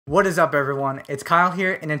What is up everyone, it's Kyle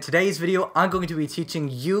here, and in today's video I'm going to be teaching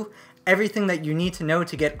you everything that you need to know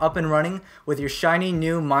to get up and running with your shiny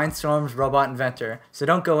new MINDSTORMS Robot Inventor, so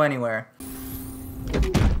don't go anywhere.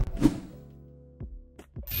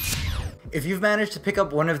 If you've managed to pick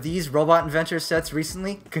up one of these Robot Inventor sets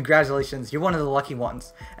recently, congratulations, you're one of the lucky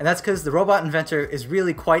ones. And that's because the Robot Inventor is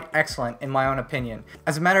really quite excellent in my own opinion.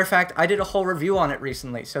 As a matter of fact, I did a whole review on it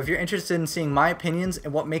recently, so if you're interested in seeing my opinions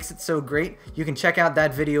and what makes it so great, you can check out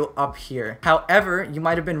that video up here. However, you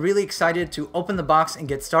might have been really excited to open the box and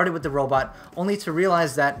get started with the robot, only to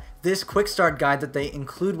realize that this quick start guide that they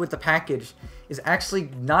include with the package is actually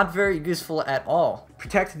not very useful at all.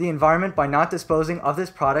 Protect the environment by not disposing of this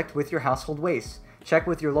product with your household waste. Check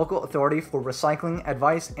with your local authority for recycling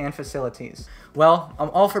advice and facilities. Well,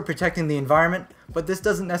 I'm all for protecting the environment, but this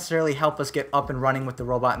doesn't necessarily help us get up and running with the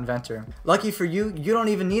Robot Inventor. Lucky for you, you don't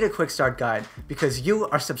even need a quick start guide because you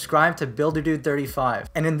are subscribed to BuilderDude35.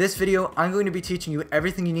 And in this video, I'm going to be teaching you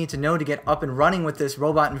everything you need to know to get up and running with this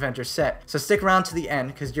Robot Inventor set. So stick around to the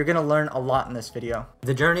end because you're going to learn a lot in this video.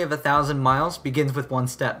 The journey of 1,000 miles begins with one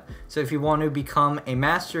step. So if you want to become a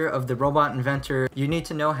master of the Robot Inventor, you need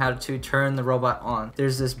to know how to turn the robot on.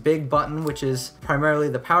 There's this big button which is primarily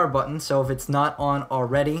the power button, so if it's not on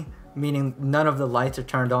already, meaning none of the lights are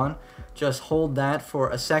turned on, just hold that for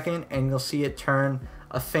a second and you'll see it turn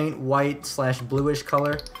a faint white / bluish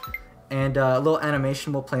color, and a little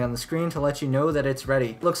animation will play on the screen to let you know that it's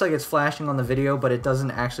ready. Looks like it's flashing on the video, but it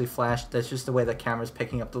doesn't actually flash. That's just the way the camera's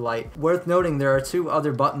picking up the light. Worth noting, there are two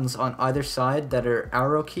other buttons on either side that are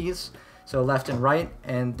arrow keys, so left and right,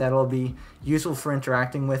 and that'll be useful for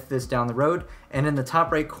interacting with this down the road. And in the top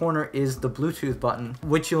right corner is the Bluetooth button,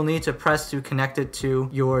 which you'll need to press to connect it to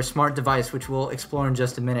your smart device, which we'll explore in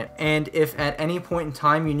just a minute. And if at any point in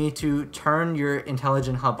time you need to turn your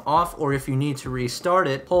intelligent hub off, or if you need to restart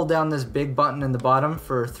it, hold down this big button in the bottom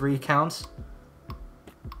for 3 counts,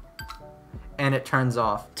 and it turns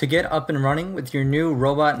off. To get up and running with your new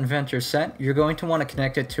Robot Inventor set, you're going to want to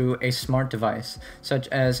connect it to a smart device, such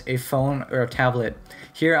as a phone or a tablet.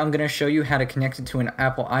 Here I'm going to show you how to connect it to an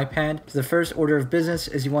Apple iPad. So the first order of business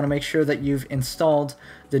is you want to make sure that you've installed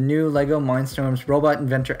the new LEGO MINDSTORMS Robot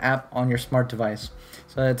Inventor app on your smart device.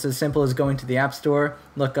 So it's as simple as going to the App Store,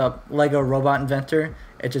 look up LEGO Robot Inventor,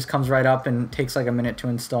 it just comes right up and takes like a minute to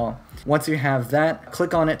install. Once you have that,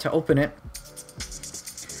 click on it to open it,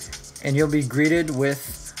 and you'll be greeted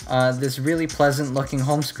with this really pleasant looking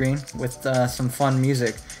home screen with some fun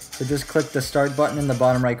music. So just click the start button in the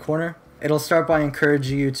bottom right corner. It'll start by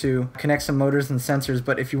encouraging you to connect some motors and sensors,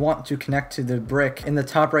 but if you want to connect to the brick, in the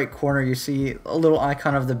top right corner you see a little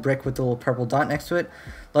icon of the brick with the little purple dot next to it.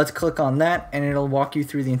 Let's click on that and it'll walk you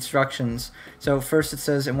through the instructions. So first it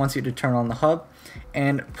says it wants you to turn on the hub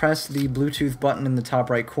and press the Bluetooth button in the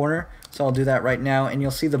top right corner. So I'll do that right now, and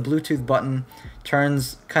you'll see the Bluetooth button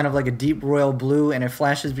turns kind of like a deep royal blue, and it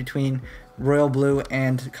flashes between royal blue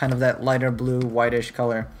and kind of that lighter blue whitish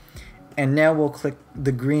color. And now we'll click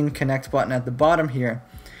the green connect button at the bottom here,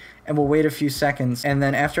 and we'll wait a few seconds, and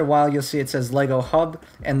then after a while you'll see it says LEGO Hub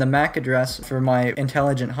and the MAC address for my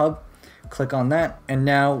intelligent hub. Click on that, and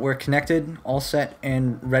now we're connected, all set,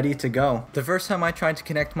 and ready to go. The first time I tried to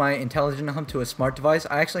connect my intelligent hub to a smart device,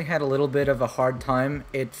 I actually had a little bit of a hard time.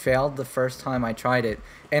 It failed the first time I tried it,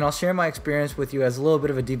 and I'll share my experience with you as a little bit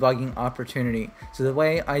of a debugging opportunity. So the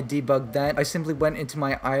way I debugged that, I simply went into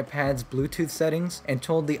my iPad's Bluetooth settings and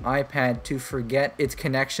told the iPad to forget its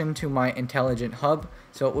connection to my intelligent hub.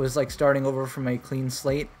 So it was like starting over from a clean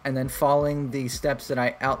slate and then following the steps that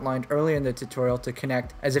I outlined earlier in the tutorial to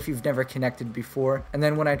connect as if you've never connected before. And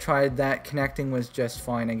then when I tried that, connecting was just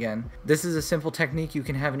fine again. This is a simple technique you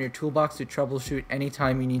can have in your toolbox to troubleshoot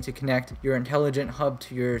anytime you need to connect your intelligent hub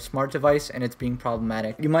to your smart device and it's being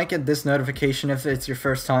problematic. You might get this notification if it's your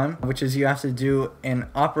first time, which is you have to do an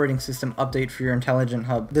operating system update for your intelligent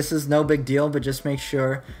hub. This is no big deal, but just make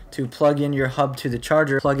sure to plug in your hub to the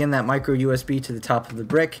charger, plug in that micro USB to the top of the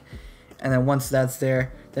brick, and then once that's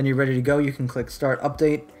there, then you're ready to go. You can click start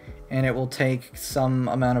update and it will take some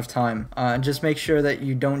amount of time. Just make sure that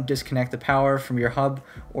you don't disconnect the power from your hub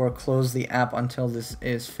or close the app until this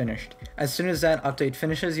is finished. As soon as that update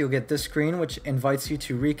finishes, you'll get this screen which invites you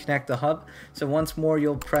to reconnect the hub. So once more,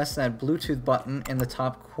 you'll press that Bluetooth button in the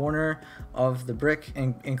top corner of the brick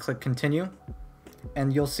and click continue.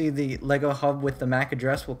 And you'll see the LEGO hub with the MAC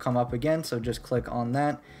address will come up again, so just click on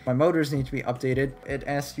that. My motors need to be updated. It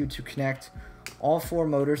asks you to connect all 4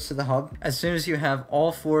 motors to the hub. As soon as you have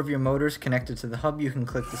all 4 of your motors connected to the hub, you can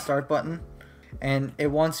click the start button, and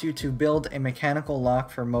it wants you to build a mechanical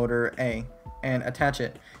lock for motor A. and attach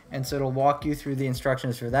it. And so it'll walk you through the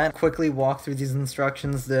instructions for that. Quickly walk through these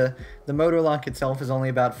instructions. The motor lock itself is only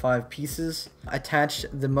about 5 pieces. Attach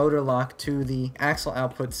the motor lock to the axle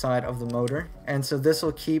output side of the motor. And so this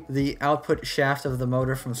will keep the output shaft of the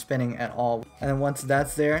motor from spinning at all. And then once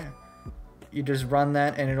that's there, you just run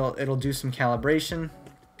that and it'll do some calibration.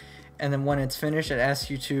 And then when it's finished, it asks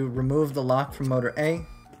you to remove the lock from motor A.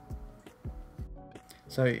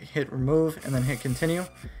 So you hit remove and then hit continue,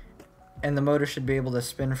 and the motor should be able to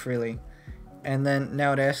spin freely. And then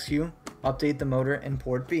now it asks you update the motor in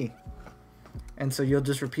port B. And so you'll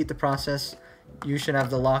just repeat the process. You should have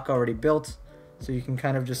the lock already built, so you can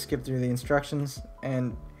kind of just skip through the instructions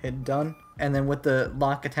and hit done. And then with the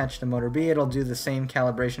lock attached to motor B, it'll do the same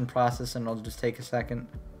calibration process and it'll just take a second.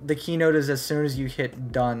 The keynote is as soon as you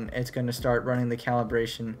hit done, it's going to start running the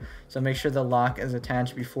calibration. So make sure the lock is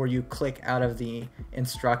attached before you click out of the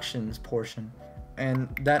instructions portion. And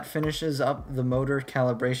that finishes up the motor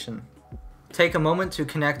calibration. Take a moment to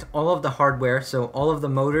connect all of the hardware, so all of the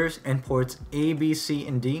motors in ports A, B, C,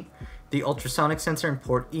 and D, the ultrasonic sensor in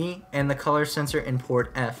port E, and the color sensor in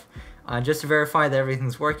port F. Just to verify that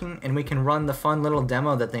everything's working, and we can run the fun little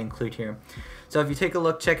demo that they include here. So if you take a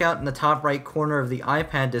look, check out in the top right corner of the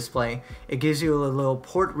iPad display, it gives you a little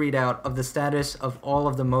port readout of the status of all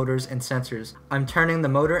of the motors and sensors. I'm turning the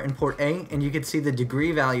motor in port A, and you can see the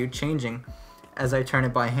degree value changing as I turn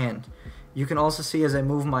it by hand. You can also see as I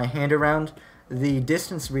move my hand around, the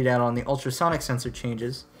distance readout on the ultrasonic sensor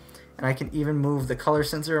changes, and I can even move the color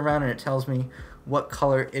sensor around and it tells me what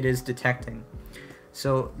color it is detecting.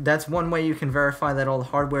 So that's one way you can verify that all the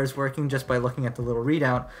hardware is working, just by looking at the little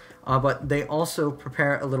readout. But they also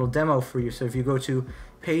prepare a little demo for you. So if you go to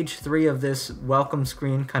page 3 of this welcome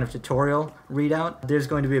screen kind of tutorial readout, there's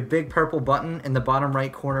going to be a big purple button in the bottom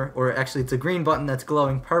right corner, or actually it's a green button that's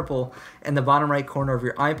glowing purple in the bottom right corner of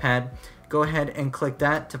your iPad. Go ahead and click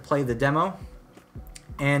that to play the demo.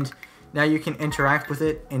 And now you can interact with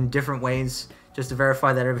it in different ways just to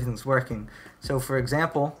verify that everything's working. So for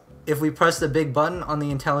example, if we press the big button on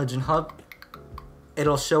the intelligent hub,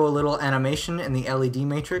 it'll show a little animation in the LED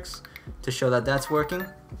matrix to show that that's working.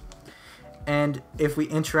 And if we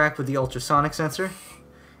interact with the ultrasonic sensor,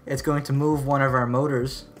 it's going to move one of our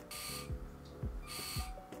motors.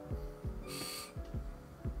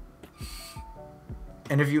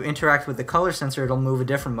 And if you interact with the color sensor, it'll move a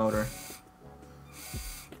different motor.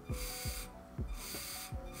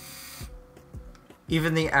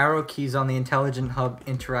 Even the arrow keys on the intelligent hub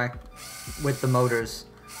interact with the motors.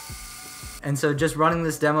 And so just running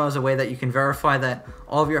this demo is a way that you can verify that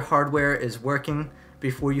all of your hardware is working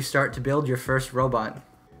before you start to build your first robot.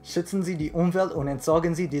 Schützen Sie die Umwelt und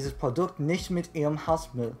entsorgen Sie dieses Produkt nicht mit Ihrem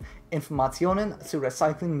Hausmüll. Informationen zu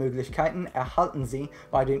Recyclingmöglichkeiten erhalten Sie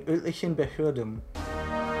bei den örtlichen Behörden.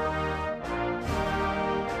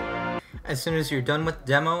 As soon as you're done with the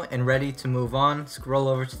demo and ready to move on, scroll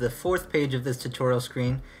over to the 4th page of this tutorial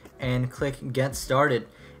screen and click Get Started.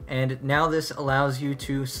 And now this allows you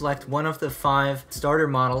to select one of the 5 starter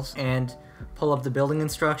models and pull up the building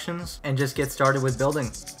instructions and just get started with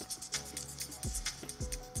building.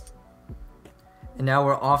 And now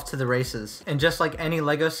we're off to the races. And just like any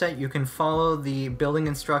LEGO set, you can follow the building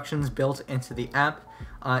instructions built into the app.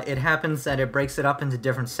 It happens that it breaks it up into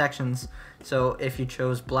different sections. So if you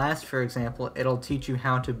chose Blast, for example, it'll teach you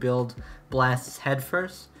how to build Blast's head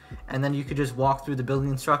first. And then you could just walk through the building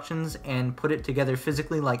instructions and put it together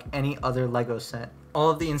physically like any other LEGO set. All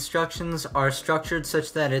of the instructions are structured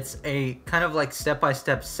such that it's a kind of like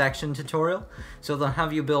step-by-step section tutorial. So they'll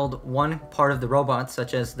have you build one part of the robot,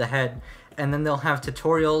 such as the head, and then they'll have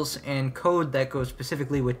tutorials and code that goes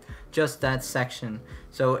specifically with just that section.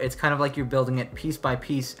 So it's kind of like you're building it piece by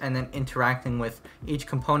piece and then interacting with each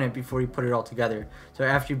component before you put it all together. So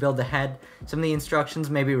after you build the head, some of the instructions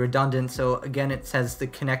may be redundant. So again, it says the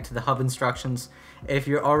connect to the hub instructions. If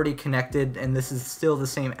you're already connected and this is still the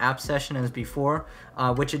same app session as before,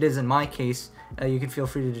 which it is in my case, you can feel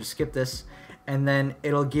free to just skip this. And then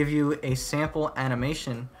it'll give you a sample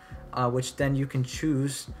animation, which then you can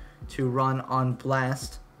choose to run on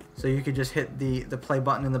Blast. So you could just hit the play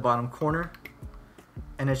button in the bottom corner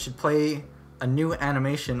and it should play a new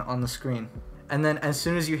animation on the screen. And then as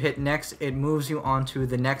soon as you hit next, it moves you on to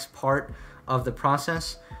the next part of the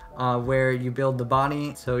process where you build the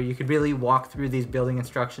body. So you could really walk through these building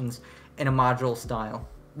instructions in a module style.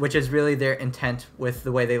 which is really their intent with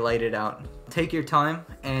the way they laid it out. Take your time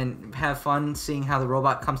and have fun seeing how the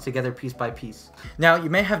robot comes together piece by piece. Now, you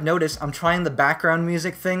may have noticed I'm trying the background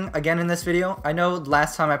music thing again in this video. I know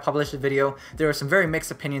last time I published a video, there were some very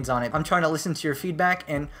mixed opinions on it. I'm trying to listen to your feedback,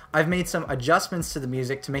 and I've made some adjustments to the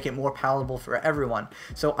music to make it more palatable for everyone.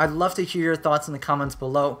 So I'd love to hear your thoughts in the comments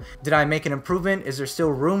below. Did I make an improvement? Is there still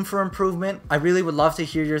room for improvement? I really would love to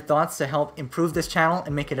hear your thoughts to help improve this channel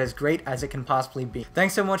and make it as great as it can possibly be.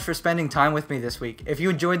 Thanks so much for spending time with me this week. If you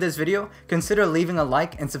enjoyed this video, consider leaving a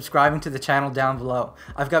like and subscribing to the channel down below.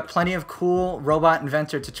 I've got plenty of cool Robot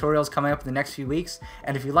Inventor tutorials coming up in the next few weeks,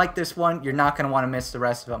 and if you like this one, you're not going to want to miss the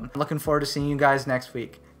rest of them. I'm looking forward to seeing you guys next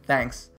week. Thanks.